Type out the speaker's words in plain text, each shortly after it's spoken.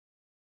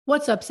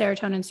What's up,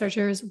 serotonin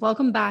searchers?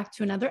 Welcome back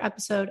to another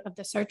episode of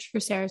the Search for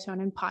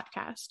Serotonin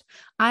podcast.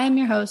 I am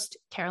your host,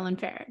 Carolyn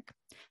Farrick.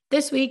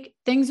 This week,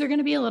 things are going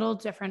to be a little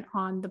different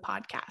on the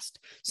podcast.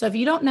 So if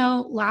you don't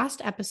know, last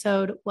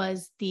episode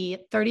was the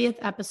 30th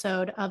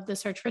episode of the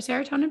Search for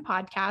Serotonin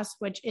podcast,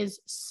 which is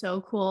so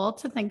cool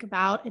to think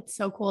about. It's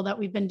so cool that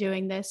we've been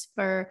doing this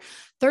for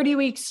 30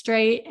 weeks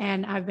straight,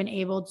 and I've been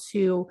able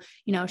to,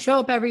 show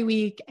up every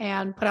week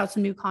and put out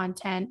some new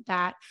content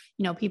that,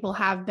 people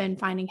have been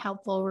finding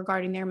helpful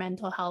regarding their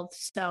mental health.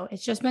 So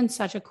it's just been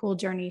such a cool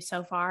journey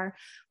so far.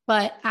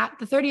 But at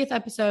the 30th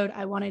episode,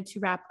 I wanted to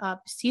wrap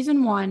up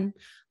season one,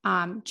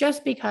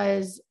 just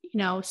because,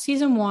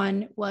 season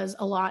one was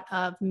a lot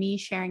of me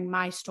sharing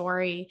my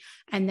story.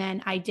 And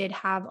then I did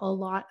have a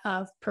lot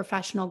of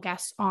professional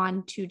guests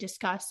on to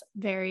discuss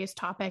various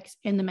topics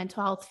in the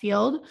mental health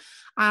field.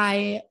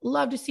 I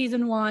loved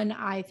season one.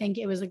 I think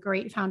it was a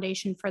great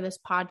foundation for this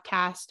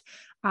podcast.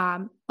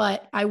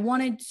 But I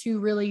wanted to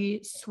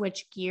really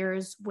switch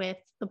gears with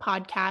the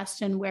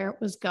podcast and where it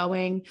was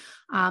going.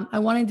 I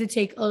wanted to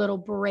take a little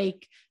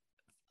break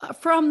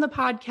from the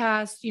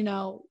podcast,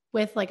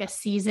 with like a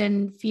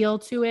season feel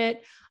to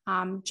it,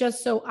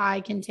 just so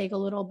I can take a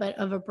little bit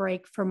of a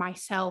break for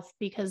myself,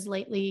 because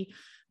lately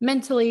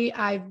mentally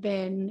I've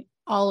been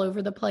all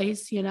over the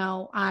place.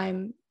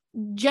 I'm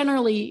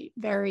generally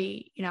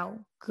very,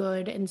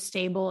 good and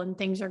stable and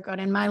things are good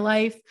in my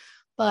life,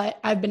 but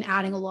I've been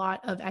adding a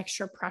lot of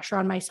extra pressure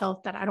on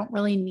myself that I don't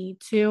really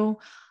need to.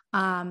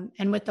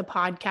 And with the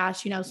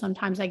podcast,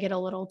 sometimes I get a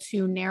little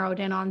too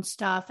narrowed in on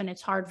stuff, and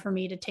it's hard for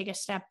me to take a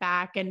step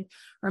back and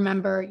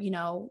remember,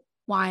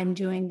 why I'm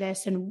doing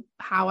this and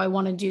how I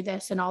want to do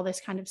this and all this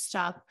kind of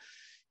stuff.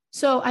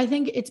 So I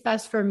think it's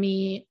best for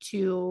me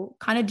to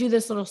kind of do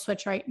this little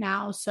switch right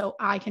now so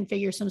I can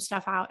figure some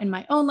stuff out in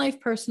my own life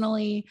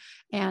personally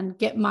and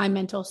get my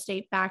mental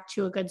state back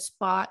to a good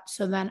spot,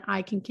 so then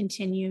I can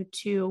continue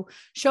to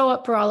show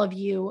up for all of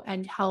you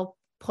and help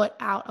put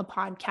out a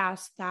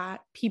podcast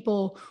that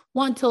people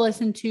want to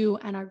listen to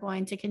and are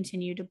going to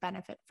continue to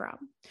benefit from.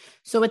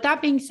 So with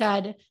that being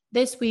said,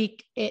 this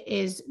week it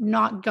is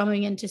not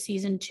going into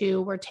season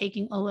two. We're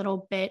taking a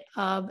little bit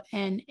of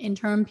an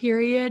interim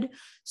period.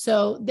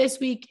 So this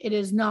week it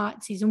is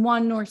not season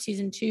one nor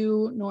season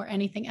two nor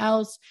anything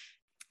else.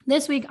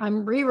 This week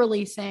I'm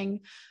re-releasing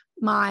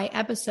my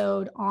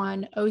episode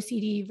on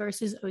OCD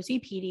versus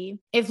OCPD.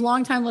 If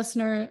longtime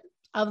listener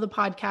of the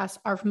podcast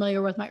are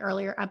familiar with my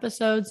earlier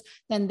episodes,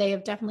 then they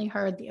have definitely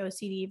heard the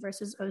OCD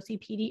versus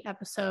OCPD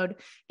episode.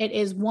 It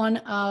is one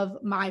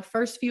of my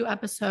first few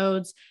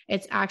episodes.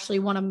 It's actually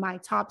one of my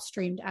top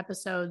streamed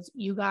episodes.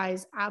 You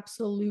guys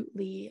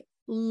absolutely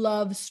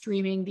love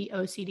streaming the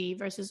OCD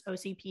versus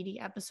OCPD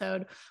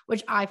episode,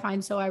 which I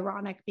find so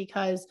ironic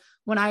because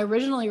when I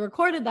originally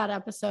recorded that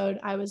episode,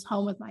 I was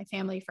home with my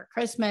family for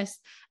Christmas.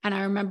 And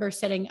I remember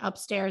sitting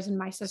upstairs in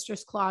my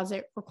sister's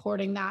closet,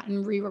 recording that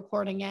and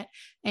re-recording it.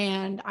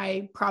 And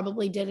I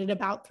probably did it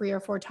about 3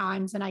 or 4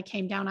 times. And I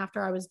came down after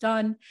I was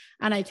done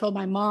and I told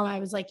my mom, I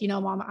was like,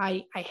 Mom,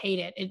 I hate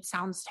it. It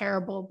sounds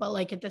terrible. But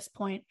like at this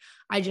point,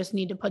 I just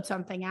need to put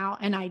something out.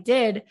 And I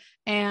did.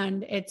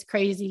 And it's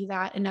crazy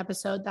that an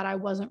episode that I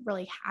wasn't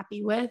really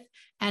happy with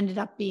ended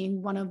up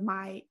being one of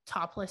my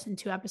top listened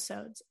to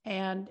episodes.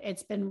 And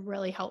it's been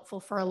really helpful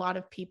for a lot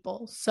of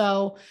people.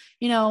 So,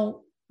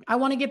 I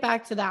want to get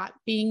back to that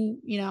being,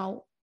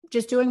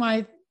 just doing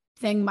my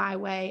thing my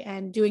way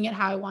and doing it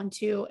how I want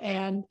to.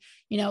 And,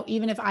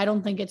 even if I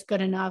don't think it's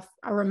good enough,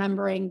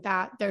 remembering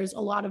that there's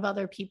a lot of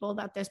other people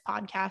that this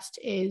podcast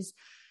is,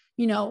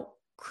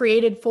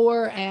 created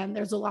for, and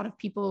there's a lot of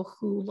people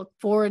who look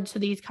forward to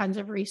these kinds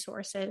of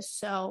resources.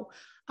 So,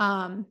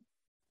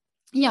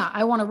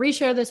 I want to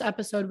reshare this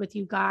episode with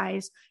you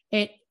guys.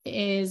 It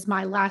is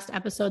my last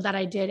episode that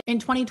I did in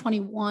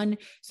 2021.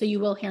 So you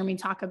will hear me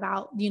talk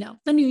about, the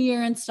new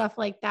year and stuff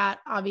like that.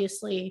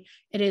 Obviously,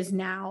 it is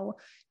now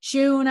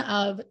June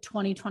of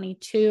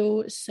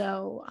 2022.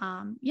 So,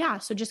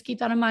 so just keep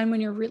that in mind when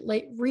you're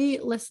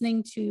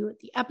re-listening to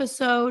the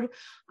episode.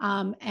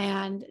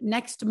 And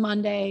next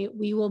Monday,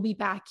 we will be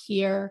back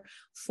here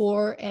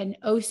for an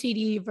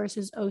OCD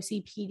versus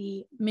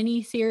OCPD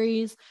mini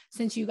series.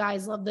 Since you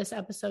guys love this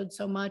episode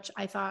so much,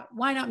 I thought,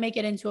 why not make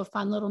it into a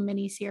fun little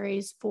mini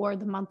series for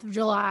the month of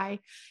July?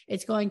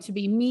 It's going to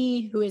be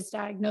me, who is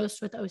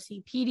diagnosed with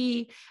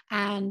OCPD,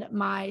 and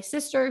my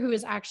sister, who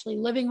is actually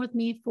living with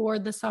me for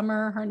the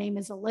summer. Her name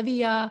is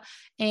Olivia,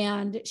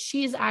 and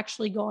she's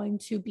actually going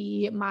to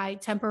be my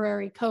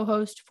temporary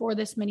co-host for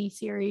this mini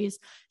series.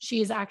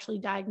 She is actually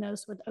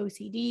diagnosed with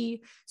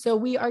OCD. So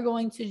we are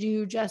going to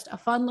do just a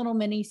fun little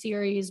mini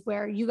series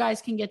where you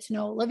guys can get to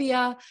know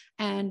Olivia,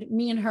 and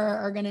me and her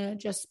are going to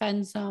just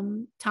spend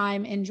some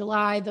time in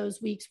July.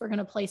 Those weeks we're going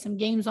to play some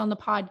games on the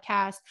podcast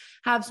podcast,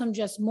 have some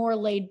just more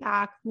laid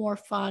back, more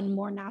fun,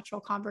 more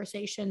natural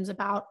conversations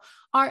about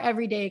our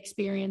everyday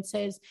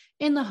experiences,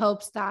 in the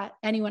hopes that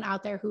anyone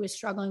out there who is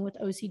struggling with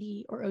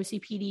OCD or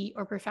OCPD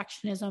or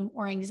perfectionism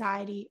or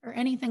anxiety or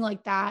anything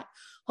like that,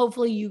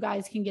 hopefully you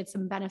guys can get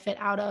some benefit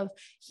out of,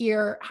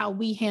 hear how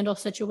we handle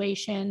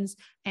situations,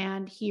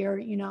 and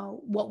hear,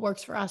 what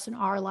works for us in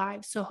our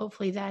lives. So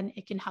hopefully then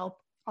it can help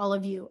all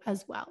of you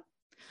as well.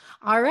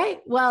 All right.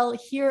 Well,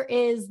 here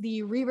is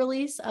the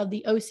re-release of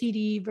the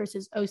OCD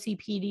versus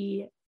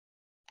OCPD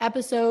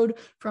episode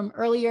from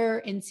earlier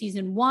in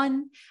season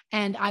 1.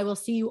 And I will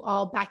see you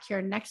all back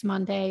here next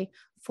Monday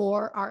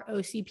for our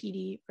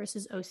OCPD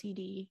versus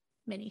OCD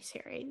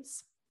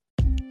mini-series.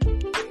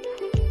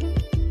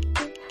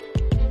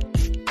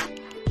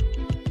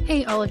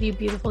 Hey, all of you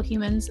beautiful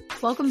humans.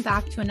 Welcome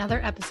back to another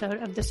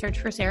episode of the Search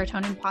for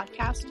Serotonin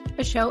podcast,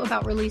 a show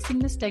about releasing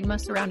the stigma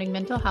surrounding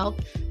mental health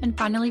and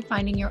finally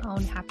finding your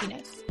own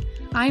happiness.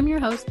 I am your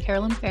host,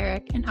 Carolyn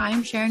Farrick, and I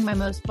am sharing my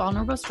most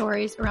vulnerable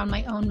stories around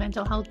my own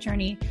mental health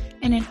journey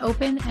in an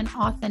open and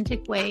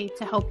authentic way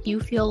to help you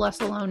feel less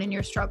alone in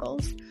your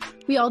struggles.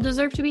 We all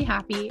deserve to be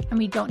happy, and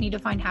we don't need to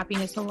find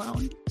happiness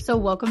alone. So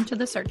welcome to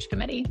the Search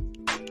Committee.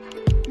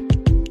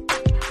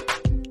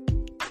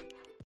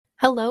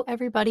 Hello,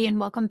 everybody, and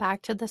welcome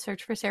back to the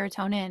Search for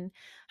Serotonin.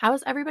 How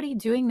is everybody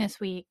doing this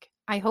week?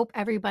 I hope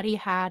everybody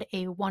had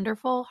a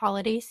wonderful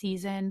holiday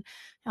season.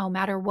 No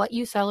matter what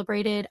you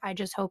celebrated, I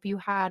just hope you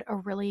had a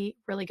really,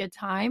 really good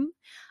time.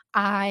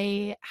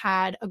 I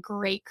had a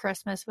great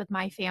Christmas with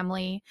my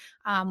family.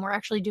 We're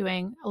actually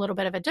doing a little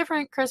bit of a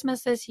different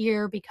Christmas this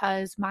year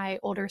because my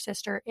older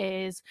sister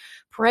is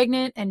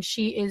pregnant and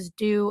she is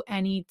due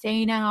any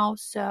day now.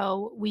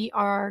 So we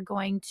are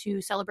going to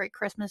celebrate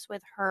Christmas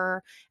with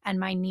her and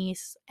my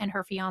niece and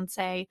her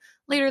fiance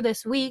later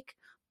this week.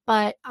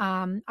 But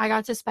I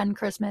got to spend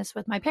Christmas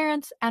with my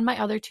parents and my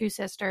other 2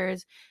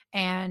 sisters,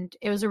 and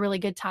it was a really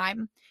good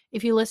time.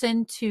 If you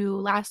listened to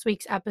last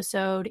week's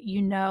episode,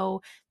 you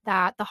know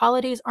that the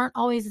holidays aren't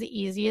always the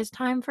easiest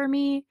time for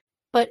me,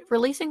 but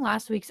releasing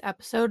last week's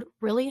episode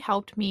really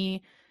helped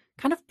me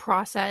kind of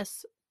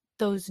process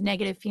those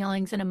negative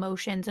feelings and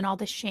emotions and all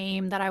the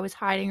shame that I was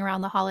hiding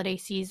around the holiday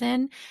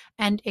season.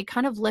 And it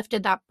kind of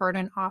lifted that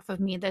burden off of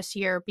me this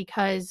year,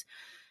 because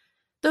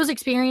those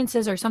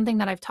experiences are something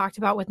that I've talked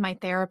about with my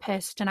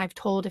therapist and I've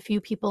told a few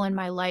people in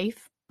my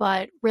life,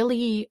 but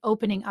really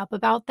opening up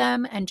about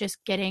them and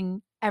just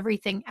getting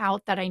everything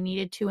out that I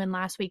needed to in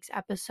last week's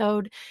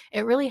episode,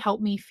 it really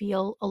helped me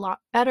feel a lot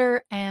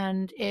better,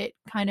 and it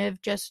kind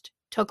of just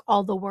took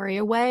all the worry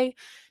away.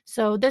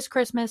 So this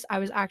Christmas, I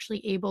was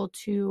actually able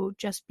to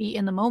just be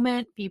in the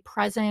moment, be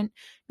present,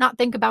 not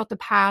think about the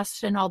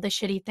past and all the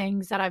shitty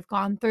things that I've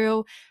gone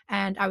through.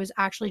 And I was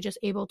actually just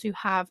able to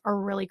have a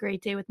really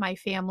great day with my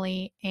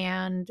family.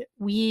 And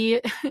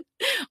we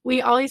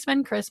we always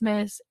spend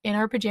Christmas in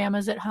our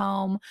pajamas at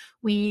home.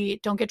 We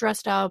don't get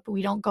dressed up.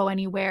 We don't go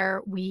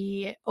anywhere.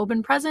 We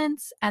open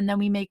presents and then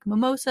we make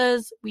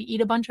mimosas. We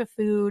eat a bunch of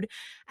food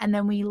and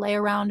then we lay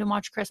around and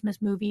watch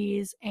Christmas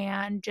movies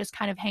and just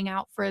kind of hang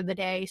out for the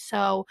day.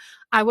 So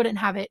I wouldn't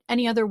have it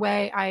any other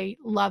way. I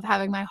love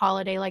having my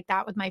holiday like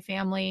that with my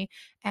family,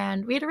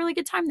 and we had a really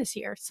good time this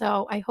year.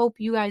 So I hope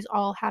you guys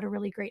all had a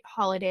really great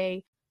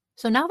holiday.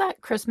 So now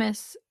that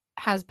Christmas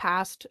has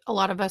passed, a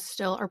lot of us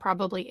still are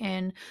probably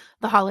in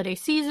the holiday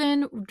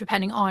season,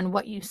 depending on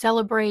what you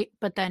celebrate,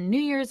 but then New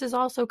Year's is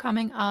also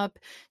coming up.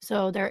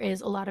 So there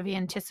is a lot of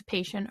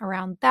anticipation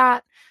around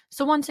that.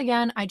 So once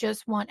again, I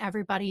just want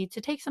everybody to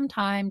take some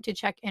time to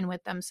check in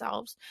with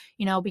themselves,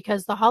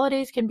 because the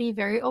holidays can be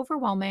very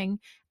overwhelming.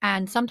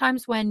 And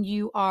sometimes when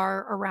you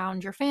are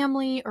around your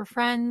family or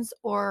friends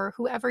or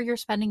whoever you're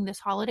spending this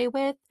holiday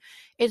with,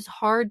 it's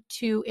hard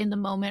to, in the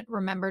moment,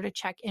 remember to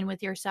check in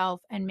with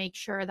yourself and make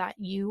sure that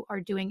you are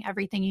doing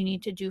everything you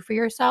need to do for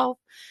yourself.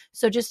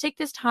 So just take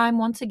this time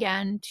once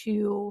again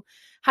to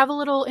have a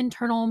little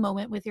internal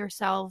moment with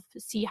yourself,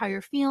 see how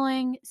you're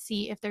feeling,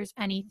 see if there's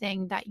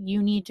anything that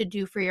you need to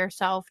do for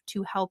yourself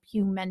to help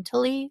you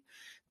mentally.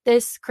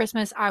 This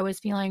Christmas, I was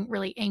feeling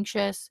really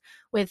anxious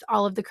with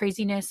all of the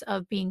craziness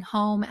of being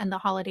home and the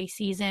holiday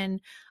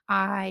season.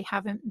 I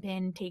haven't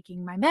been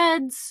taking my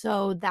meds,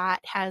 so that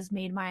has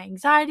made my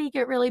anxiety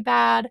get really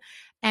bad.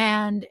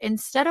 And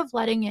instead of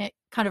letting it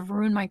kind of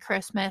ruin my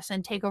Christmas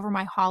and take over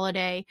my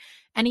holiday,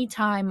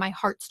 anytime my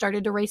heart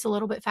started to race a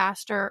little bit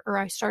faster, or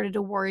I started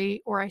to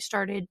worry, or I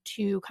started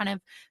to kind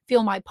of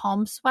feel my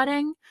palms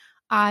sweating,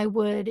 I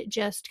would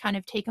just kind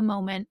of take a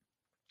moment,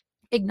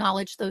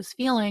 acknowledge those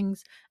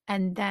feelings,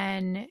 and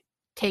then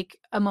take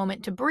a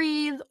moment to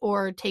breathe,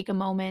 or take a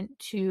moment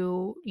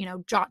to,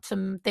 jot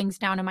some things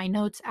down in my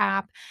notes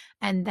app.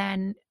 And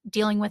then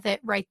dealing with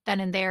it right then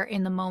and there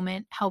in the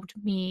moment helped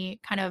me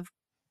kind of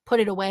put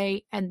it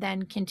away and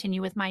then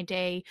continue with my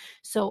day,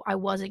 so I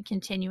wasn't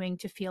continuing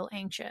to feel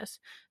anxious.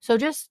 So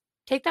just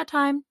take that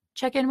time,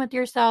 check in with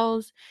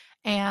yourselves.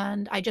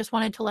 And I just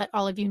wanted to let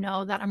all of you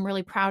know that I'm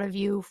really proud of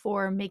you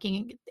for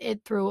making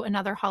it through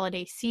another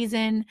holiday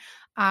season.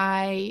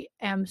 I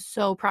am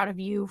so proud of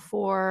you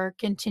for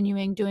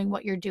continuing doing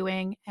what you're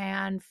doing,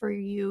 and for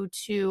you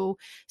to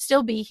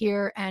still be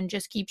here and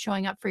just keep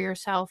showing up for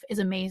yourself is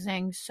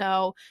amazing.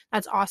 So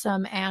that's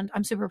awesome. And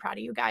I'm super proud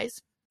of you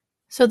guys.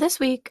 So this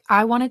week,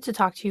 I wanted to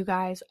talk to you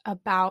guys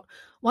about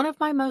one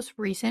of my most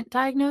recent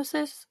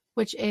diagnoses,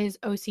 which is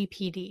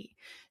OCPD.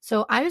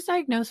 So I was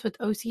diagnosed with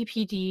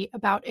OCPD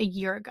about a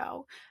year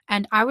ago,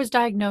 and I was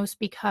diagnosed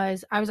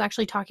because I was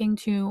actually talking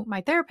to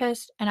my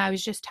therapist, and I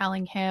was just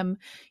telling him,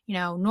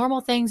 normal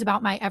things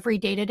about my every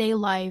day-to-day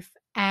life.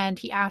 And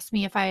he asked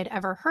me if I had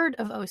ever heard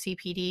of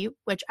OCPD,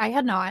 which I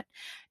had not.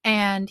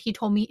 And he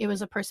told me it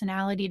was a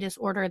personality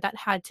disorder that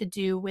had to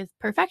do with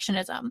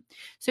perfectionism.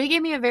 So he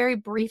gave me a very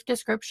brief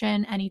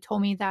description, and he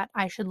told me that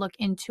I should look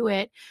into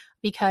it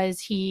because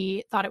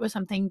he thought it was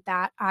something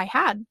that I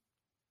had.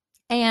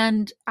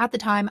 And at the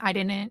time, I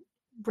didn't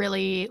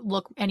really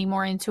look any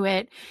more into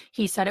it.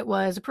 He said it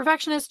was a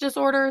perfectionist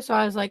disorder. So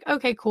I was like,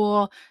 okay,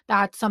 cool.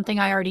 That's something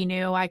I already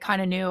knew. I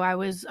kind of knew I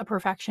was a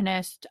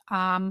perfectionist.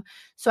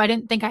 So I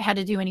didn't think I had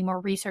to do any more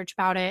research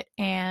about it.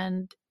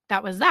 And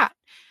that was that.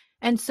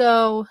 And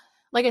so,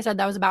 like I said,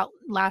 that was about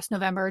last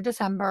November,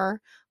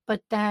 December.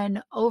 But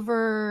then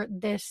over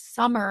this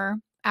summer,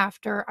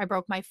 after I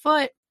broke my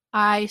foot,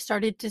 I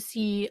started to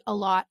see a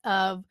lot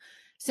of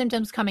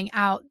symptoms coming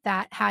out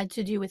that had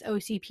to do with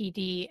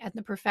OCPD and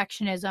the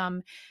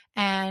perfectionism.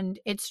 And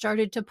it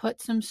started to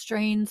put some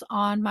strains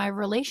on my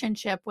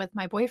relationship with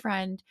my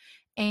boyfriend.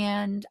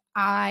 And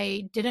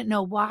I didn't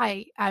know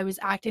why I was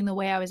acting the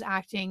way I was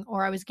acting,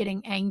 or I was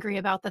getting angry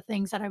about the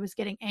things that I was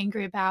getting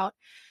angry about.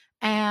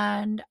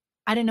 And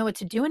I didn't know what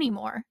to do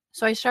anymore.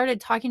 So I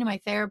started talking to my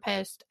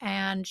therapist,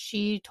 and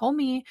she told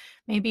me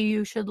maybe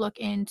you should look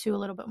into a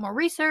little bit more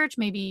research.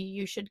 Maybe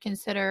you should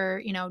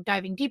consider,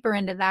 diving deeper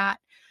into that.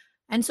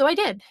 And so I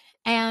did.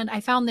 And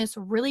I found this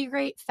really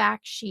great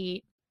fact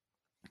sheet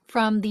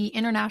from the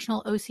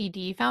International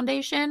OCD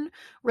Foundation,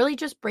 really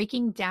just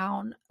breaking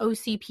down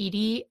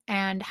OCPD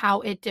and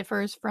how it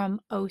differs from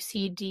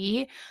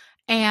OCD.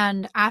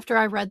 And after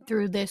I read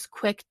through this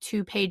quick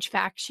 2-page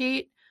fact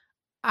sheet,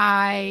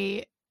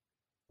 I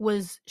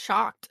was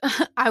shocked.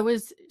 I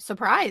was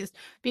surprised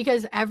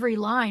because every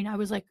line I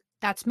was like,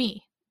 that's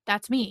me.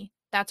 That's me.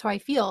 That's how I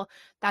feel.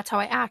 That's how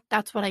I act.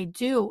 That's what I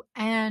do.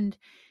 And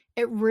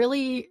it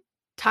really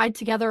tied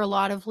together a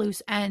lot of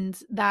loose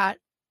ends that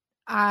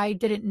I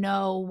didn't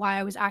know why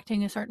I was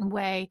acting a certain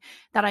way,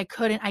 that I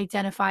couldn't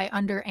identify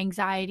under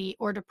anxiety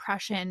or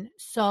depression.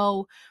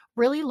 So,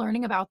 really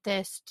learning about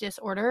this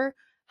disorder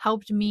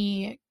helped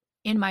me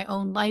in my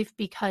own life,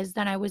 because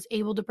then I was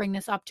able to bring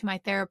this up to my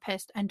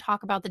therapist and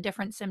talk about the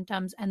different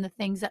symptoms and the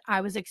things that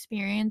I was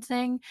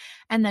experiencing.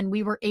 And then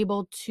we were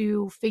able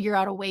to figure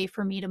out a way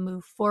for me to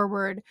move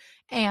forward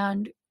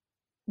and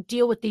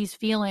deal with these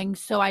feelings,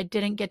 so I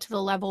didn't get to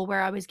the level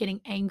where I was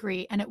getting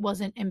angry and it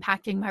wasn't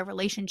impacting my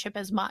relationship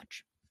as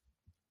much.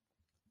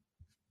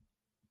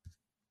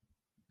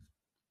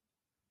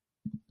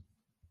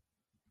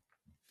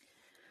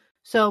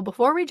 So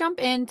before we jump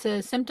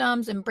into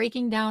symptoms and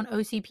breaking down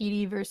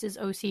OCPD versus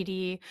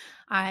OCD,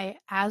 I,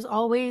 as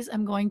always,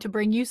 am going to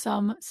bring you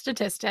some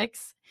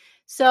statistics.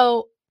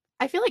 So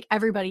I feel like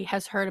everybody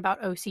has heard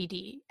about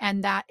OCD,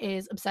 and that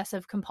is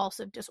obsessive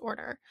compulsive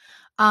disorder.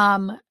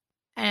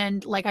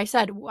 And like I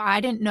said, I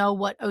didn't know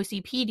what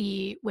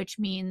OCPD, which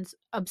means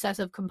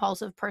obsessive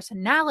compulsive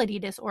personality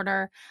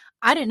disorder,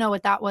 I didn't know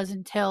what that was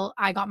until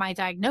I got my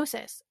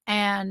diagnosis.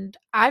 And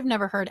I've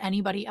never heard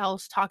anybody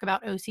else talk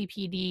about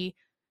OCPD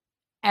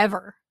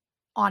ever,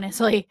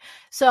 honestly.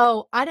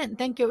 So I didn't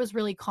think it was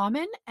really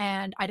common,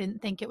 and I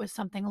didn't think it was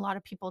something a lot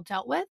of people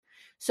dealt with.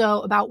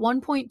 So about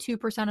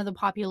 1.2% of the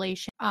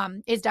population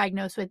is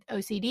diagnosed with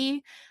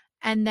OCD,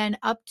 and then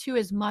up to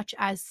as much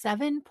as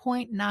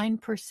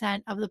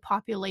 7.9% of the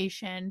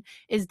population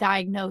is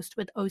diagnosed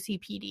with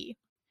OCPD.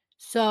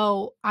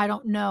 So I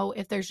don't know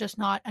if there's just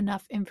not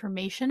enough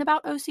information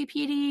about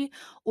OCPD,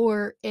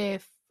 or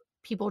if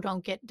people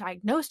don't get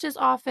diagnosed as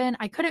often.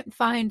 I couldn't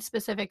find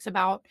specifics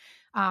about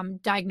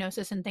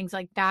diagnosis and things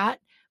like that.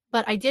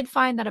 But I did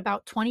find that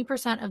about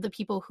 20% of the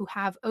people who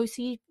have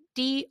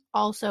OCD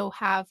also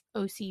have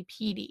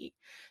OCPD.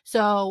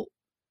 So,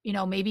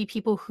 maybe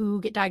people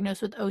who get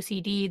diagnosed with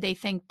OCD, they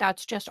think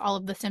that's just all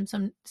of the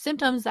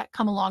symptoms that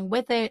come along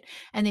with it,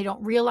 and they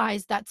don't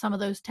realize that some of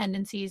those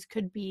tendencies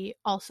could be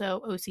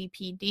also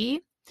OCPD.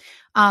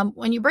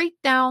 When you break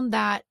down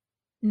that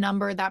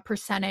number, that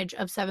percentage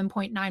of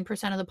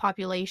 7.9% of the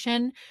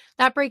population,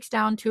 that breaks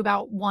down to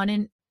about 1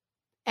 in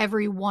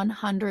every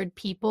 100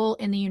 people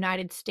in the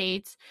United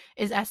States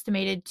is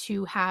estimated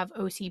to have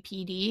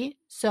OCPD.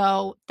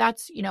 So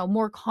that's,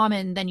 more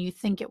common than you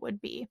think it would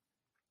be.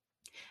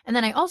 And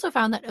then I also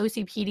found that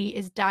OCPD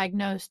is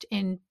diagnosed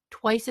in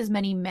twice as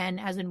many men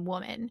as in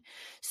women.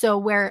 So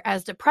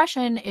whereas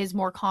depression is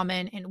more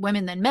common in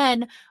women than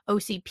men,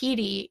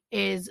 OCPD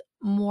is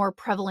more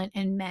prevalent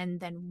in men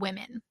than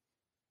women.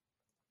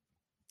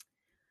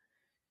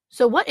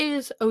 So what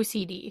is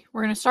OCD?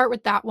 We're going to start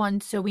with that one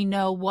so we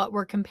know what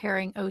we're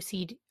comparing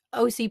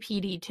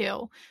OCPD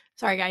to.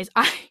 Sorry guys,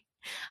 I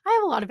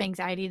have a lot of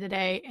anxiety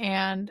today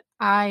and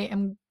I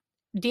am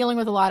dealing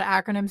with a lot of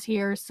acronyms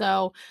here,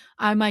 so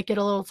I might get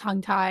a little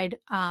tongue-tied,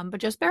 but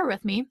just bear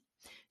with me.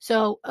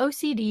 So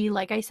OCD,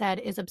 like I said,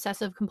 is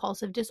obsessive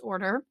compulsive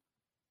disorder.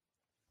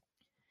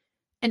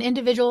 An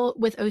individual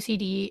with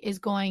OCD is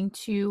going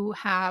to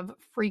have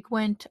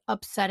frequent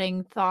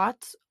upsetting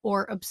thoughts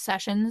or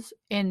obsessions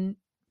in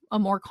a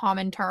more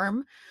common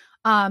term.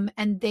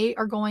 And they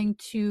are going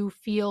to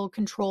feel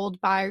controlled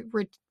by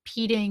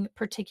repeating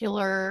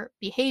particular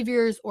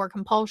behaviors or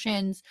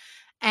compulsions.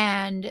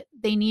 And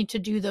they need to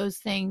do those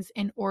things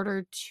in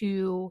order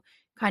to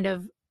kind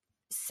of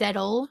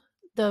settle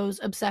those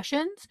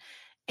obsessions.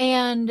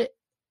 And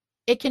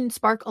it can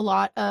spark a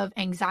lot of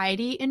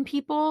anxiety in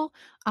people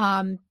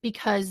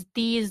because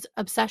these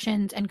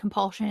obsessions and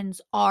compulsions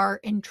are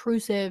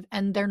intrusive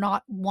and they're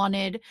not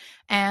wanted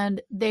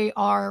and they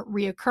are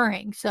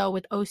reoccurring. So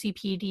with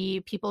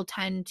OCPD, people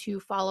tend to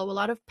follow a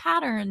lot of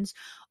patterns,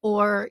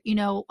 or,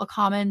 a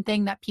common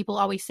thing that people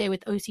always say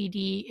with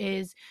OCD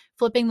is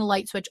flipping the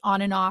light switch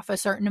on and off a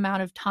certain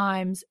amount of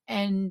times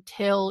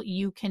until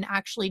you can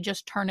actually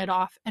just turn it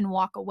off and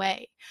walk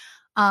away.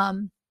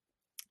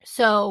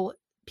 So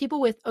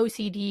people with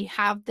OCD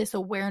have this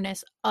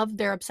awareness of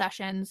their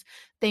obsessions.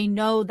 They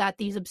know that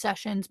these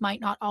obsessions might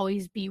not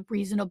always be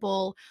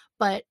reasonable,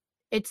 but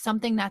it's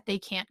something that they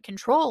can't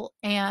control.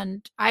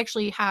 And I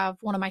actually have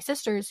one of my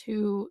sisters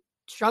who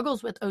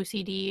struggles with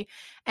OCD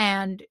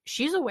and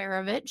she's aware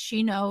of it.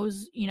 She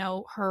knows,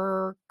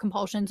 her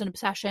compulsions and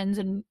obsessions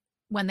and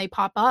when they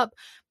pop up,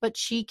 but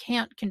she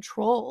can't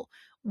control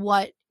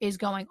what is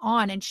going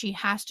on and she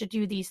has to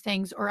do these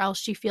things or else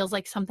she feels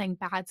like something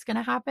bad's going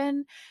to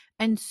happen.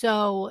 And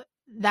so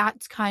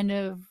that's kind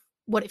of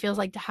what it feels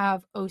like to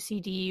have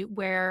OCD,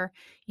 where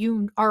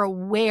you are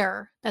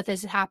aware that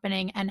this is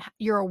happening and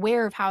you're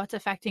aware of how it's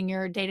affecting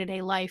your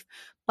day-to-day life,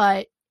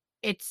 but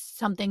it's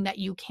something that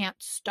you can't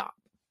stop.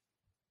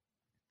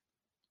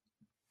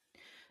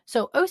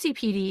 So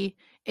OCPD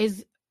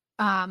is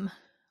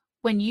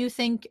when you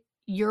think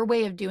your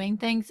way of doing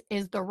things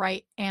is the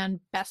right and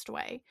best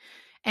way.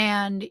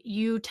 And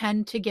you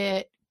tend to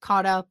get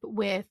caught up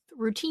with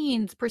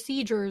routines,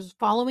 procedures,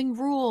 following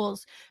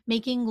rules,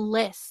 making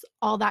lists,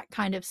 all that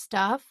kind of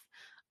stuff.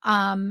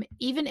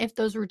 Even if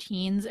those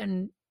routines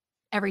and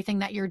everything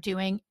that you're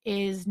doing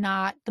is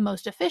not the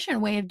most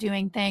efficient way of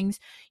doing things,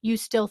 you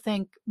still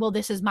think, well,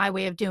 this is my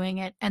way of doing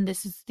it, and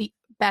this is the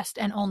best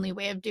and only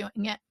way of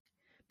doing it.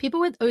 People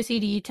with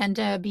OCD tend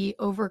to be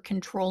over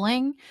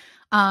controlling,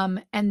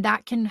 and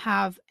that can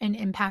have an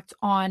impact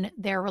on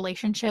their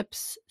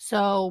relationships.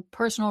 So,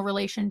 personal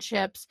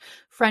relationships,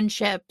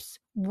 friendships,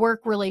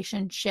 work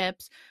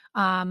relationships,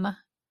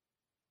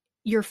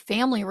 your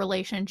family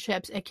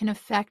relationships. It can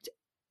affect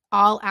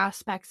all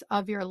aspects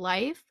of your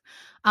life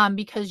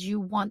because you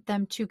want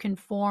them to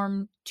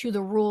conform to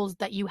the rules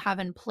that you have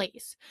in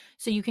place.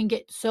 So you can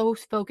get so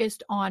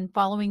focused on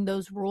following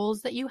those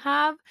rules that you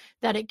have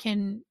that it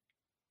can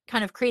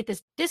kind of create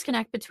this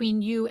disconnect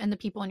between you and the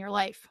people in your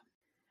life.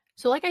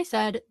 So, like I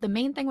said, the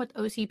main thing with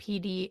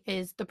OCPD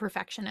is the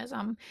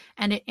perfectionism,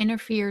 and it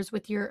interferes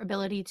with your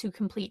ability to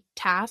complete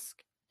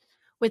tasks.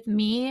 With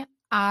me,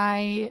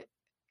 I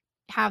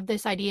have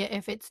this idea,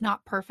 if it's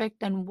not perfect,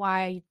 then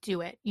why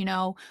do it?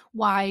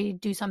 Why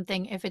do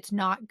something if it's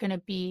not going to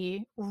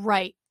be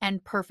right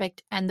and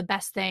perfect and the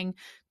best thing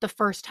the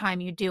first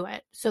time you do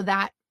it? So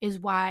that is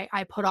why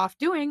I put off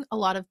doing a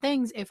lot of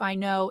things if I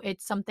know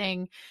it's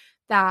something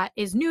that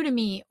is new to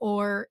me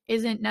or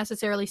isn't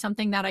necessarily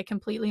something that I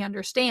completely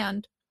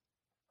understand,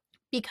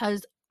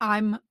 because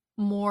I'm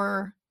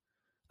more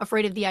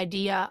afraid of the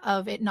idea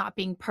of it not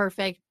being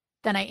perfect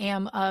than I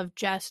am of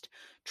just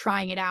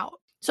trying it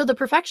out. So the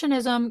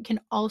perfectionism can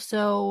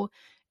also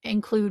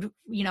include,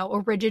 a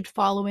rigid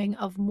following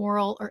of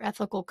moral or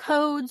ethical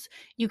codes.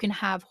 You can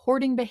have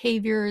hoarding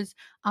behaviors,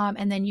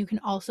 and then you can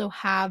also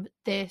have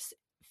this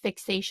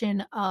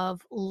fixation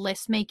of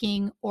list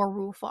making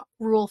or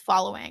rule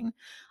following.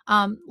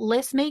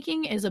 List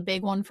making is a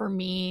big one for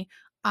me.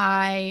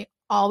 I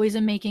always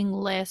am making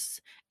lists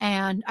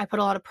and I put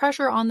a lot of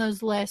pressure on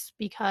those lists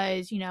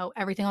because,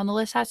 everything on the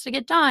list has to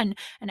get done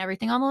and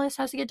everything on the list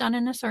has to get done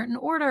in a certain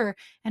order.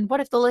 And what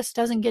if the list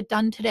doesn't get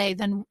done today?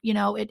 Then,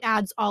 it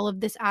adds all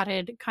of this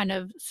added kind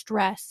of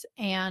stress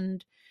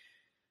and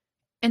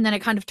then it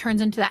kind of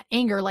turns into that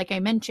anger, like I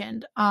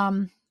mentioned.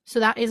 So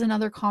that is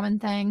another common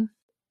thing.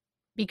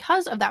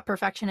 Because of that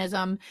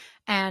perfectionism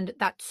and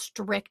that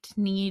strict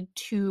need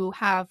to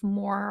have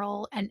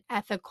moral and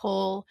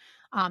ethical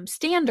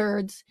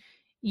standards,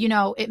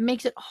 it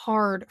makes it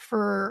hard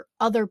for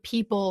other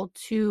people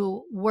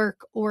to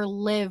work or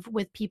live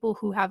with people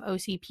who have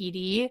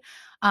OCPD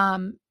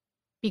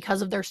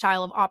because of their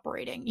style of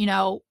operating.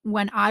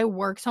 When I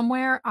work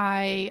somewhere,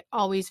 I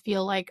always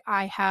feel like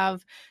I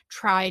have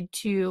tried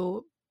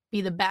to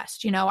be the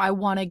best. I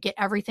want to get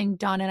everything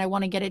done and I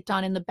want to get it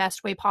done in the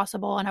best way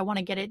possible and I want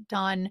to get it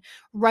done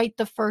right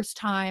the first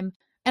time.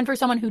 And for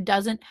someone who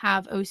doesn't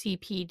have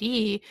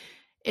OCPD,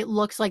 it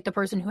looks like the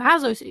person who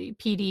has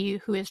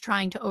OCPD who is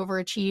trying to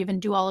overachieve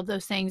and do all of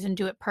those things and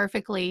do it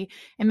perfectly.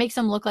 It makes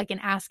them look like an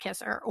ass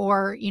kisser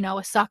or,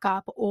 a suck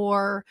up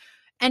or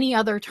any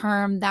other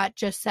term that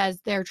just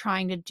says they're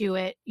trying to do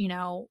it,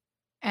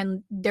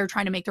 and they're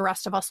trying to make the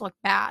rest of us look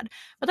bad.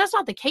 But that's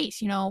not the case.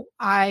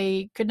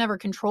 I could never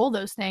control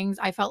those things.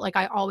 I felt like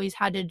I always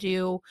had to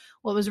do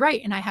what was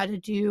right and I had to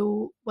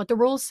do what the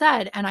rules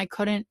said and I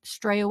couldn't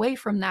stray away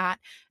from that.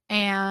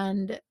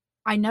 And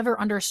I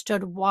never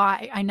understood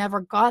why. I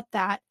never got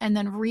that. And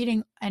then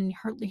reading and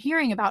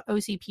hearing about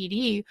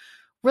OCPD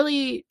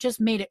really just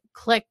made it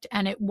clicked.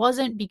 And it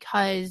wasn't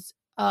because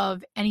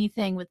of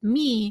anything with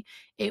me,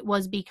 it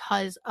was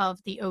because of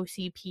the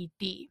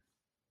OCPD.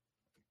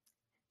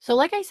 So,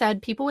 like I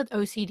said, people with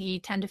OCD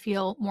tend to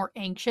feel more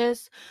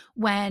anxious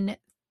when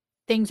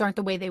things aren't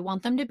the way they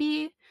want them to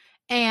be.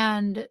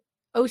 And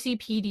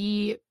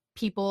OCPD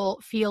people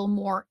feel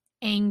more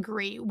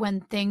angry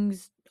when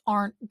things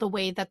aren't the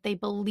way that they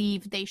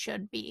believe they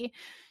should be.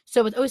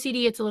 So with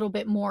OCD, it's a little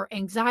bit more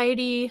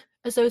anxiety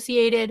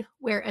associated,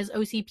 whereas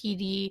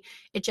OCPD,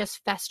 it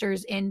just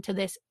festers into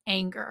this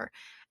anger.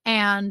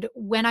 And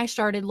when I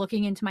started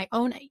looking into my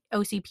own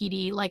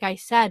OCPD, like I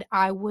said,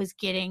 I was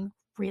getting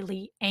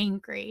really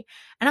angry.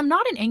 And I'm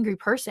not an angry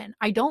person.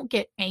 I don't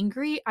get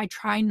angry. I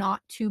try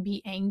not to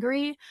be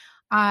angry.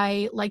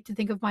 I like to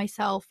think of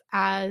myself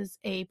as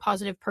a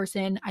positive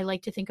person. I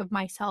like to think of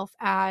myself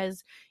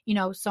as,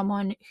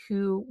 someone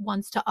who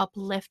wants to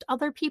uplift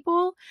other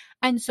people.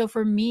 And so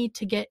for me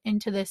to get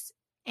into this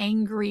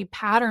angry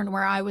pattern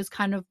where I was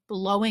kind of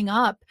blowing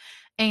up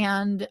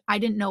and I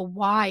didn't know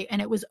why,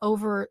 and it was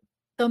over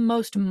the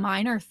most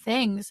minor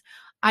things,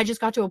 I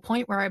just got to a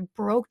point where I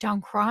broke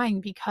down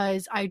crying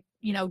because I,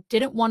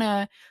 didn't want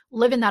to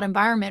live in that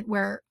environment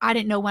where I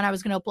didn't know when I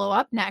was going to blow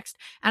up next.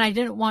 And I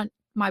didn't want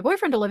my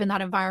boyfriend to live in that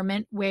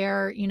environment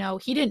where,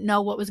 he didn't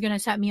know what was going to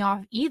set me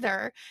off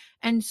either.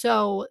 And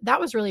so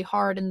that was really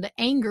hard. And the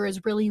anger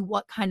is really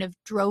what kind of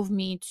drove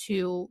me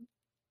to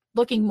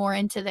looking more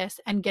into this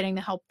and getting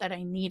the help that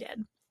I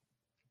needed.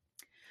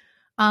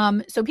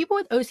 So people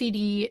with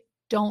OCD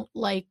don't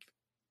like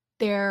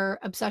their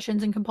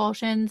obsessions and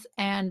compulsions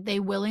and they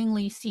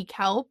willingly seek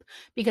help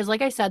because,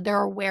 like I said, they're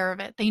aware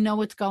of it. They know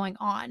what's going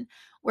on.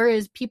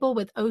 Whereas people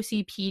with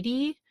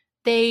OCPD,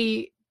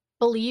 they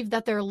believe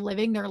that they're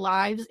living their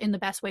lives in the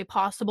best way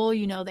possible.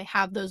 They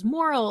have those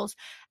morals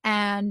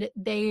and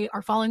they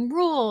are following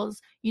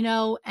rules,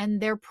 and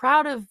they're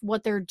proud of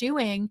what they're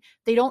doing.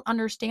 They don't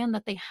understand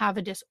that they have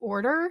a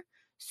disorder.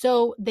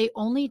 So they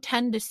only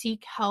tend to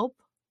seek help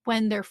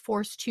when they're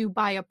forced to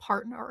by a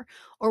partner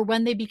or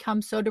when they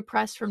become so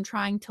depressed from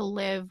trying to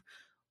live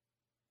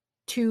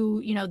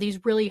to,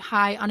 these really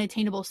high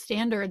unattainable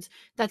standards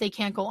that they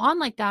can't go on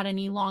like that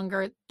any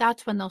longer.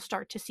 That's when they'll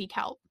start to seek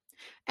help.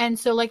 And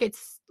so like I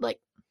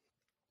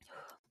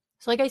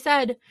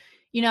said,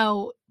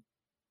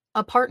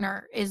 a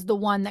partner is the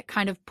one that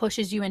kind of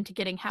pushes you into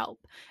getting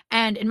help.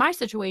 And in my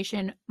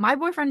situation, my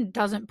boyfriend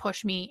doesn't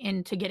push me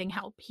into getting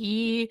help.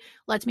 He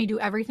lets me do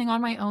everything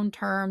on my own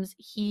terms.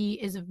 He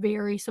is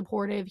very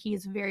supportive. He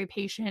is very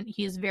patient.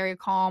 He is very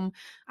calm.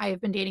 I have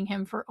been dating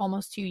him for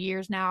almost 2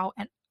 years now,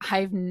 and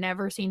I've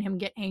never seen him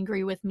get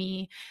angry with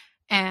me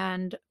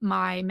and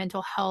my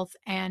mental health.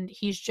 And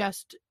he's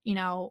just,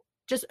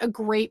 just a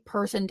great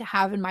person to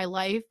have in my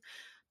life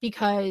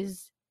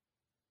because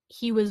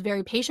he was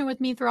very patient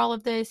with me through all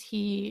of this.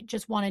 He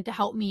just wanted to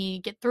help me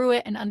get through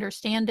it and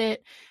understand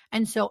it.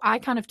 And so I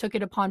kind of took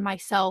it upon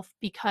myself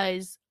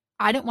because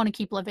I didn't want to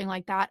keep living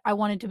like that. I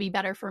wanted to be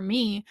better for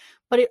me.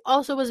 But it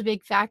also was a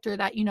big factor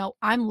that,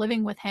 I'm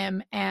living with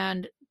him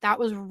and that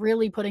was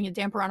really putting a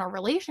damper on our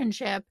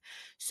relationship.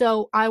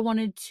 So I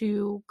wanted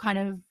to kind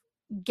of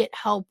get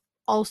help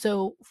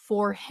also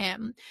for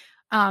him.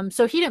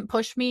 So he didn't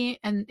push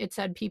me, and it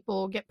said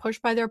people get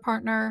pushed by their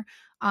partner.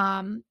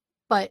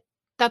 But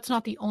that's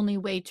not the only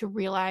way to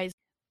realize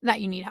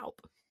that you need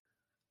help.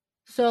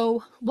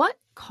 So, what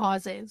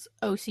causes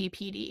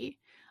OCPD?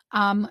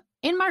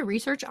 In my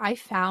research, I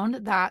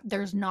found that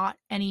there's not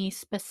any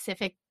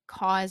specific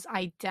cause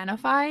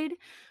identified.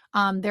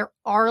 There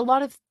are a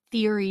lot of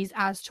theories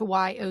as to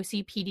why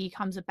OCPD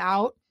comes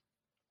about.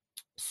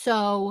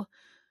 So,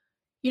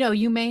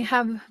 you may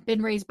have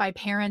been raised by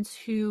parents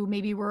who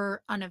maybe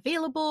were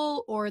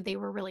unavailable or they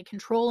were really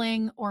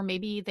controlling, or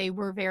maybe they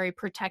were very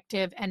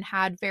protective and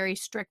had very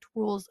strict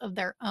rules of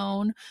their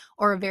own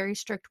or a very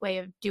strict way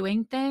of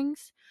doing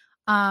things.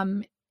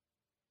 Um,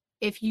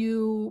 if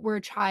you were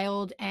a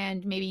child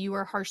and maybe you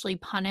were harshly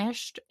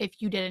punished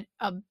if you didn't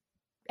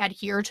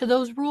adhere to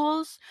those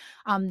rules,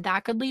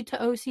 that could lead to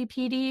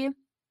OCPD.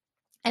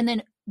 And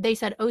then they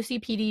said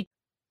OCPD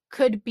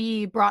could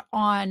be brought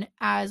on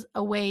as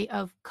a way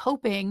of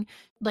coping.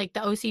 Like the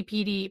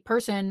OCPD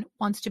person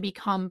wants to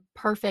become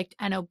perfect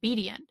and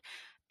obedient.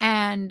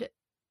 And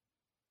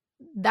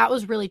that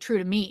was really true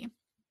to me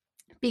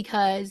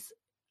because,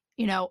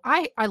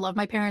 I love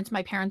my parents.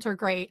 My parents are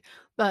great,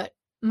 but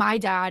my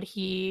dad,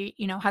 he,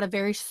 had a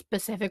very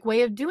specific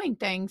way of doing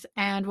things.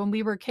 And when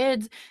we were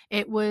kids,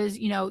 it was,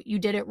 you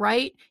did it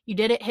right, you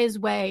did it his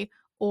way,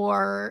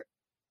 or,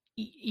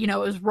 it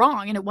was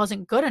wrong and it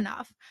wasn't good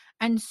enough.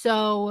 And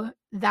so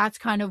that's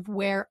kind of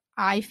where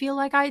I feel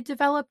like I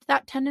developed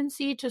that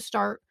tendency to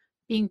start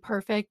being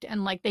perfect.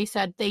 And like they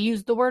said, they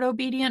used the word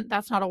obedient.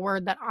 That's not a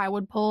word that I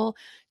would pull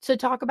to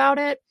talk about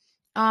it.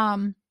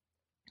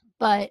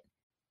 But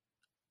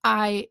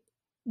I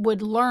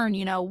would learn,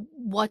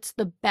 what's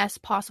the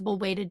best possible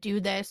way to do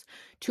this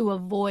to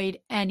avoid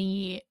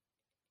any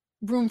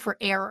room for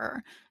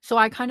error. So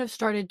I kind of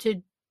started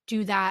to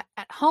do that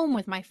at home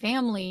with my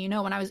family.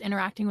 When I was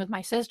interacting with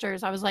my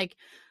sisters, I was like,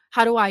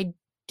 how do I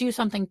do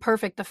something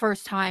perfect the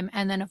first time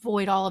and then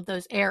avoid all of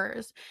those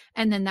errors?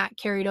 And then that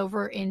carried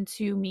over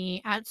into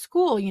me at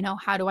school.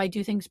 How do I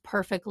do things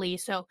perfectly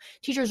so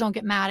teachers don't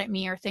get mad at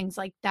me or things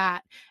like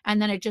that? And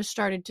then it just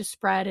started to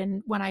spread.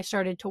 And when I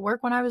started to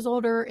work when I was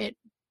older, it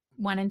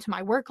went into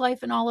my work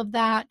life and all of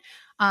that.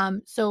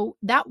 So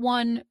that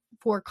one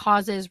for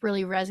causes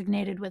really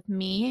resonated with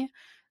me.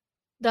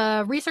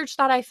 The research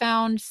that I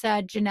found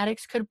said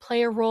genetics could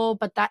play a role,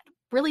 but that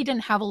really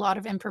didn't have a lot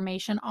of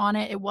information on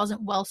it. It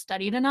wasn't well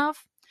studied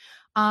enough.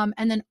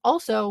 And then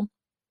also,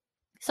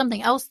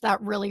 something else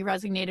that really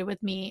resonated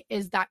with me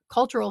is that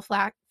cultural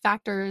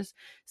factors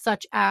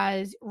such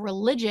as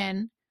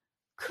religion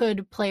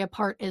could play a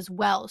part as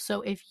well.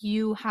 So if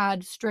you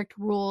had strict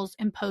rules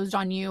imposed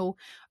on you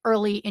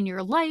early in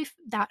your life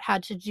that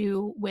had to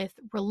do with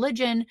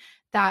religion,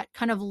 that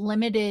kind of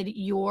limited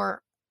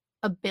your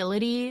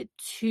ability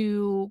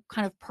to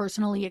kind of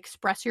personally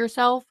express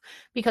yourself,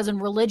 because in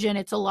religion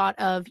it's a lot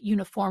of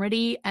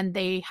uniformity and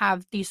they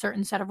have these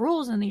certain set of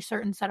rules and these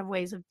certain set of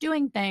ways of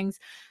doing things.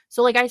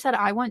 So like I said,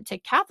 I went to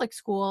Catholic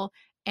school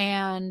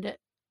and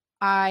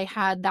I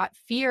had that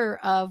fear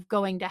of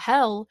going to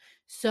hell.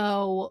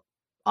 So,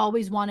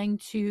 always wanting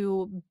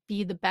to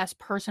be the best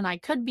person I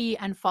could be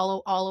and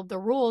follow all of the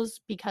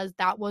rules, because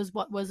that was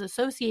what was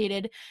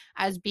associated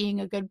as being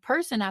a good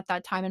person at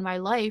that time in my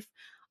life.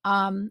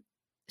 Um,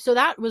 so,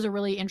 that was a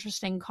really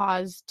interesting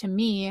cause to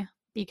me,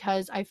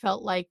 because I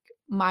felt like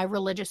my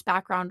religious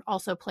background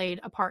also played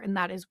a part in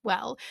that as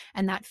well.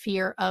 And that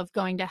fear of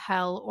going to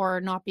hell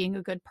or not being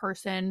a good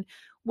person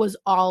was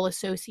all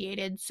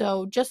associated.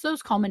 So just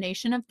those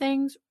culmination of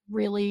things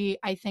really,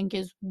 I think,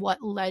 is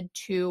what led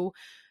to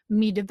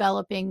me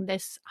developing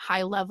this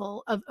high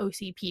level of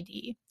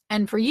OCPD.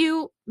 And for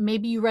you,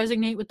 maybe you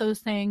resonate with those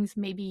things,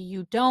 maybe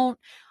you don't.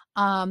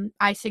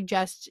 I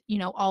suggest,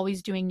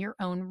 always doing your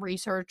own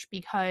research,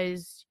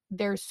 because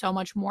there's so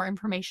much more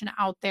information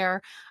out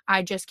there.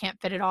 I just can't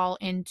fit it all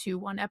into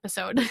one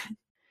episode.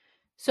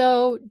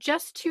 So,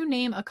 just to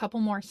name a couple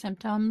more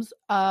symptoms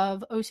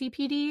of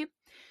OCPD,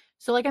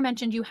 so, like I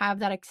mentioned, you have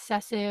that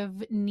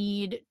excessive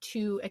need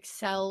to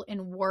excel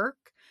in work.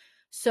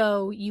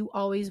 So, you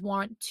always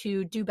want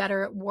to do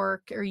better at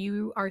work, or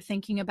you are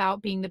thinking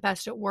about being the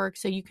best at work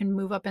so you can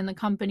move up in the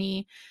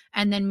company.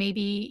 And then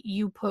maybe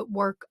you put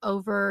work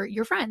over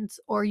your friends,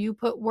 or you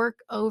put work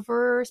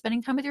over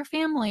spending time with your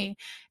family.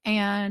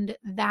 And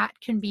that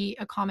can be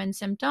a common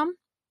symptom.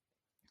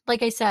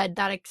 Like I said,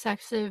 that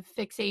excessive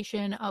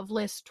fixation of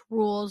list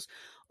rules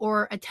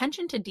or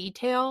attention to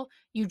detail,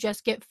 you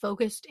just get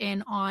focused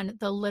in on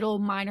the little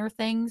minor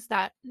things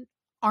that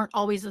aren't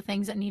always the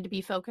things that need to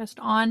be focused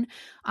on.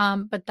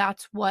 But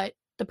that's what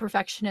the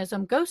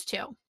perfectionism goes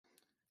to.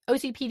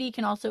 OCPD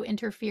can also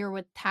interfere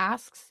with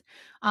tasks.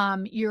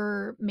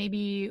 You're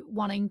maybe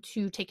wanting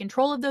to take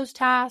control of those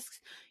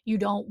tasks. You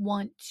don't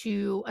want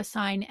to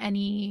assign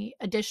any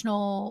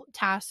additional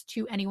tasks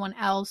to anyone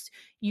else.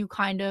 You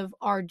kind of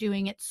are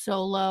doing it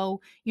solo.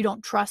 You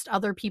don't trust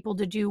other people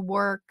to do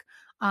work.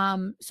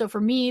 So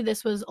for me,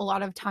 this was a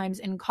lot of times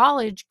in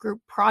college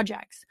group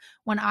projects.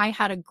 When I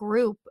had a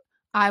group,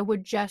 I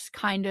would just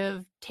kind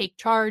of take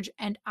charge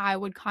and I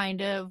would kind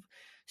of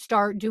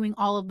start doing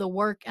all of the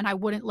work, and I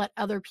wouldn't let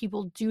other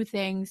people do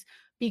things,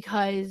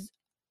 because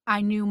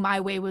I knew my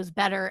way was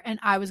better and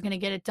I was going to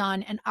get it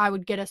done and I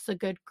would get us a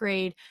good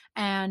grade,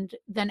 and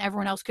then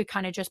everyone else could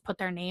kind of just put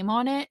their name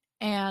on it.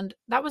 And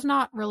that was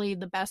not really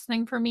the best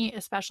thing for me,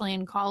 especially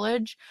in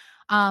college.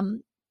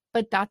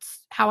 But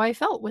that's how I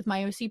felt with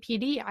my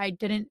OCPD. I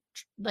didn't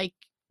like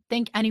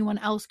think anyone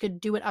else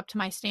could do it up to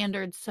my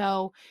standards.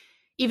 So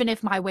even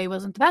if my way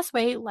wasn't the best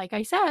way, like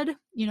I said,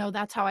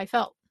 that's how I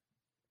felt.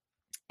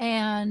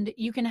 And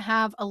you can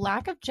have a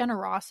lack of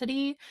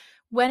generosity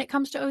when it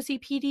comes to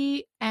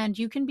OCPD, and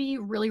you can be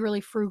really,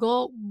 really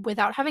frugal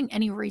without having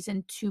any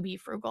reason to be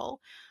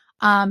frugal.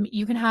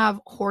 You can have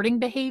hoarding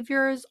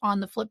behaviors on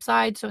the flip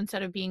side. So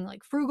instead of being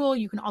like frugal,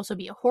 you can also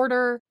be a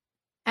hoarder.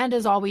 And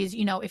as always,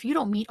 if you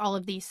don't meet all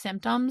of these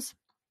symptoms,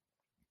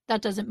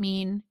 that doesn't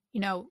mean,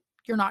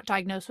 you're not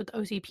diagnosed with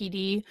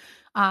OCPD.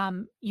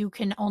 You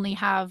can only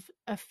have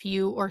a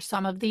few or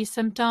some of these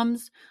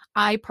symptoms.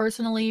 I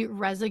personally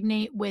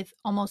resonate with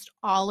almost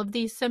all of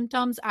these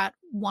symptoms at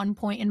one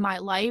point in my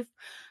life.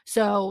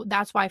 So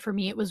that's why for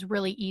me, it was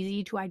really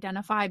easy to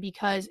identify,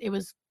 because it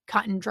was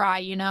cut and dry.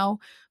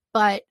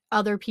 but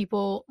other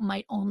people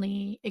might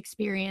only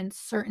experience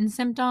certain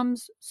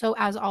symptoms. So,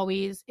 as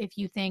always, if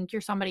you think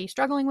you're somebody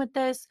struggling with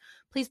this,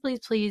 please, please,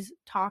 please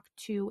talk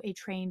to a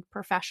trained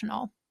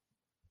professional.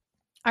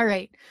 All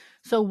right.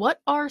 So, what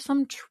are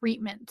some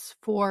treatments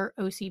for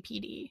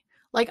OCPD?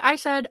 Like I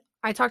said,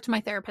 I talked to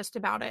my therapist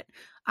about it.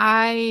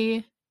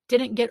 I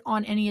didn't get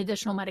on any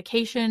additional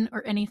medication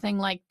or anything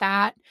like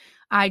that.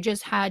 I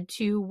just had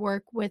to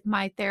work with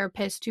my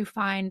therapist to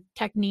find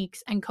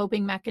techniques and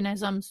coping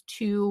mechanisms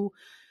to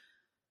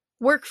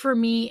work for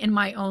me in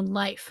my own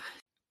life.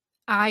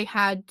 I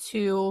had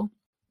to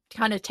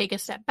kind of take a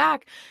step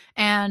back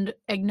and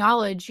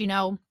acknowledge,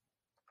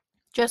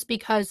 just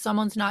because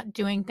someone's not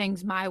doing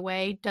things my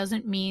way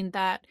doesn't mean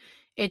that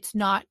it's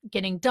not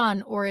getting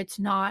done or it's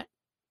not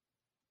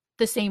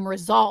the same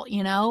result.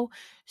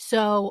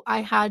 So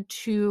I had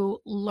to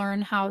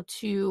learn how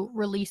to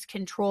release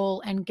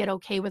control and get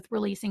okay with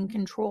releasing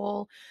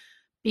control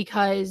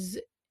because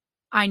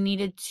I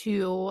needed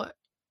to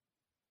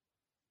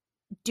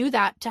do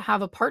that to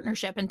have a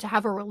partnership and to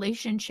have a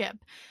relationship.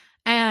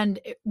 And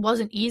it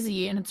wasn't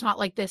easy. And it's not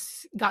like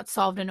this got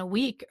solved in a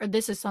week or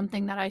this is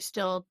something that I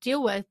still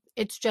deal with.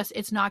 It's just,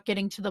 it's not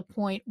getting to the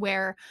point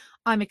where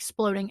I'm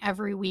exploding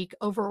every week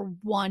over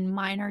one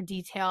minor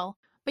detail.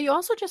 But you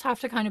also just have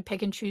to kind of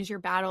pick and choose your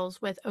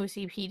battles with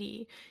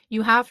OCPD.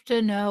 You have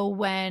to know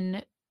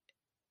when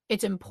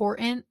it's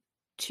important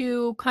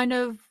to kind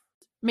of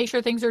make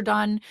sure things are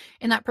done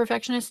in that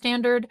perfectionist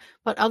standard.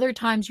 But other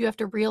times you have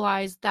to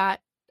realize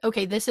that,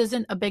 okay, this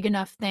isn't a big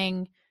enough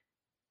thing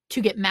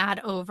to get mad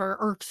over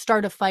or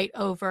start a fight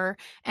over.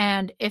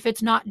 And if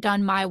it's not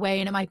done my way,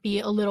 and it might be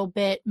a little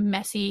bit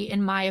messy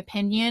in my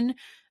opinion,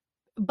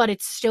 but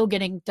it's still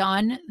getting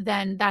done,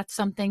 then that's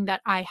something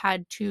that I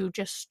had to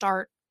just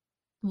start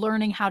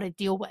learning how to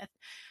deal with.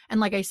 And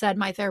like I said,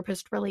 my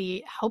therapist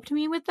really helped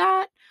me with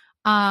that.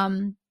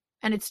 And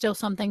it's still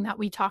something that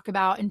we talk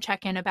about and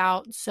check in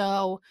about.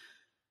 So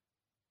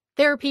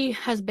therapy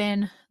has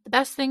been the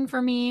best thing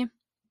for me.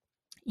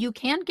 You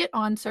can get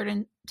on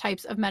certain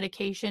types of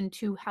medication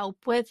to help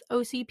with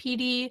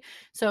OCPD.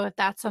 So if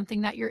that's something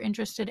that you're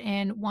interested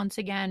in, once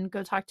again,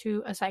 go talk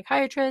to a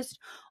psychiatrist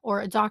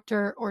or a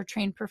doctor or a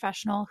trained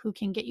professional who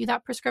can get you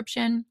that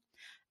prescription.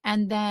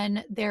 And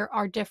then there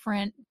are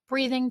different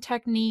breathing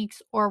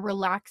techniques or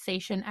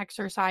relaxation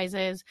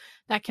exercises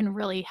that can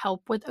really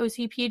help with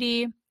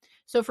OCPD.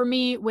 So for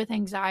me, with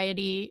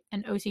anxiety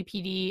and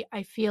OCPD,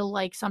 I feel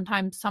like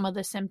sometimes some of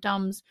the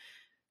symptoms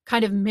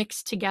kind of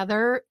mixed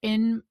together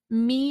in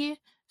me.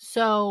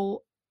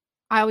 So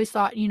I always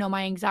thought,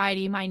 my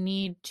anxiety, my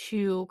need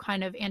to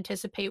kind of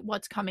anticipate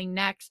what's coming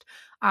next.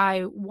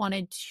 I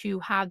wanted to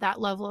have that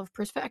level of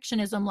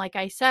perfectionism, like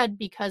I said,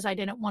 because I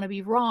didn't want to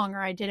be wrong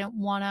or I didn't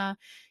want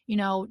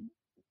to,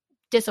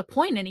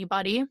 disappoint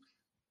anybody.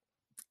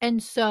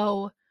 And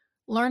so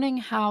learning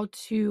how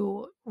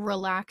to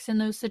relax in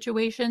those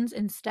situations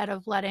instead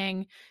of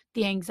letting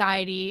the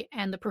anxiety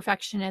and the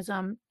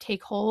perfectionism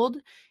take hold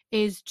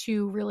is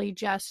to really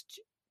just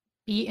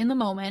be in the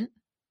moment,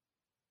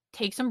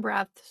 take some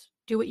breaths,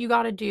 do what you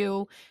got to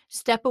do,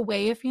 step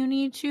away if you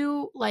need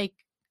to. Like,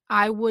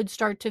 I would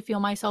start to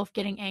feel myself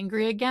getting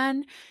angry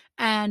again,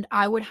 and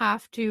I would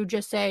have to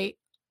just say,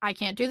 I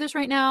can't do this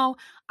right now.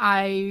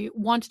 I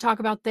want to talk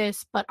about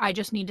this, but I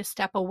just need to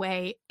step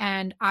away.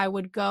 And I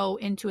would go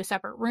into a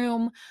separate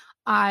room.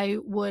 I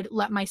would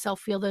let myself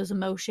feel those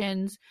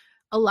emotions.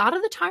 A lot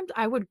of the times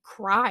I would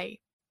cry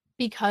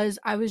because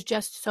I was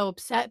just so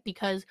upset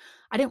because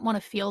I didn't want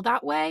to feel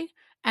that way.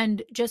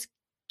 And just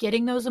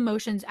getting those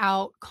emotions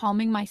out,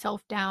 calming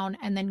myself down,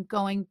 and then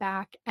going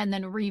back and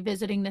then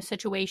revisiting the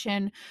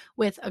situation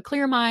with a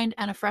clear mind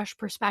and a fresh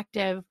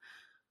perspective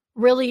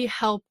really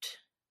helped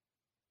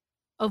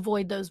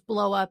avoid those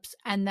blowups.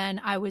 And then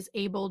I was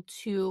able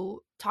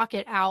to talk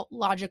it out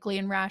logically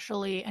and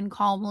rationally and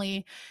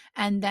calmly.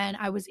 And then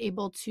I was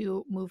able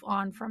to move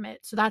on from it.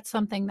 So that's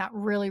something that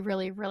really,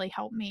 really, really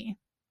helped me.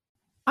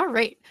 All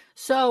right.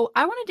 So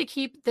I wanted to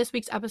keep this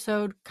week's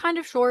episode kind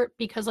of short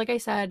because, like I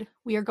said,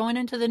 we are going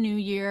into the new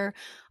year.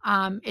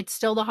 It's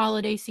still the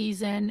holiday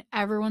season.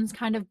 Everyone's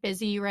kind of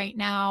busy right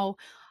now.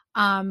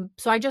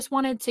 So I just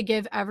wanted to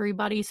give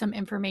everybody some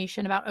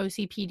information about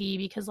OCPD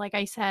because, like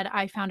I said,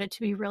 I found it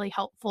to be really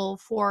helpful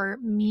for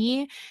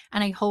me.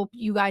 And I hope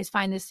you guys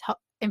find this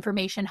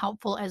information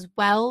helpful as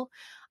well.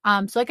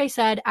 So like I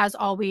said, as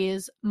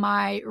always,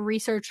 my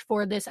research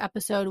for this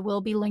episode will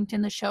be linked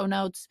in the show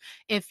notes.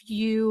 If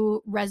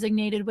you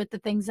resonated with the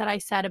things that I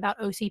said about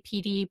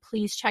OCPD,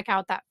 please check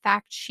out that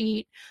fact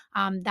sheet.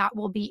 That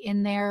will be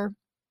in there.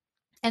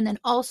 And then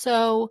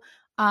also,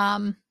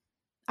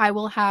 I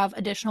will have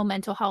additional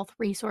mental health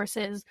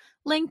resources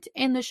linked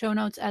in the show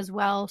notes as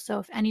well. So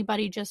if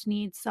anybody just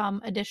needs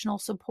some additional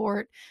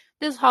support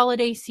this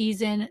holiday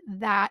season,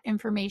 that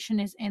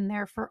information is in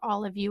there for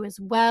all of you as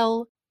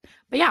well.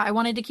 But yeah, I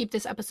wanted to keep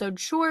this episode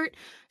short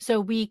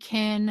so we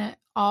can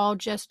all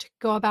just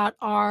go about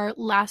our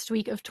last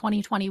week of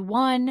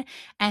 2021.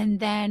 And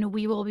then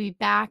we will be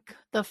back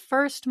the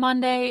first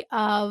Monday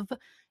of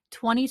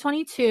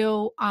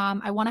 2022,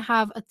 I want to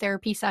have a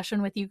therapy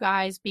session with you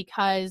guys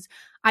because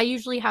I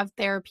usually have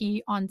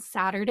therapy on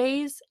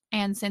Saturdays.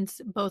 And since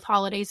both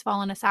holidays fall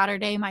on a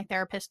Saturday, my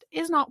therapist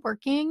is not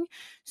working.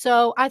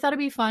 So I thought it'd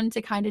be fun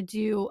to kind of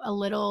do a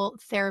little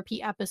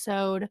therapy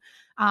episode,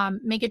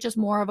 make it just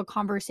more of a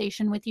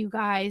conversation with you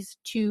guys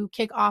to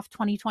kick off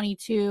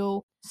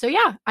 2022. So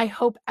yeah, I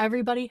hope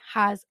everybody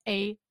has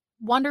a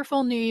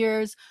wonderful New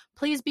Year's.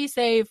 Please be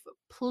safe.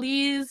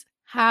 Please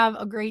have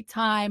a great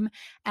time.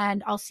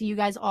 And I'll see you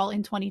guys all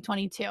in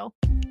 2022.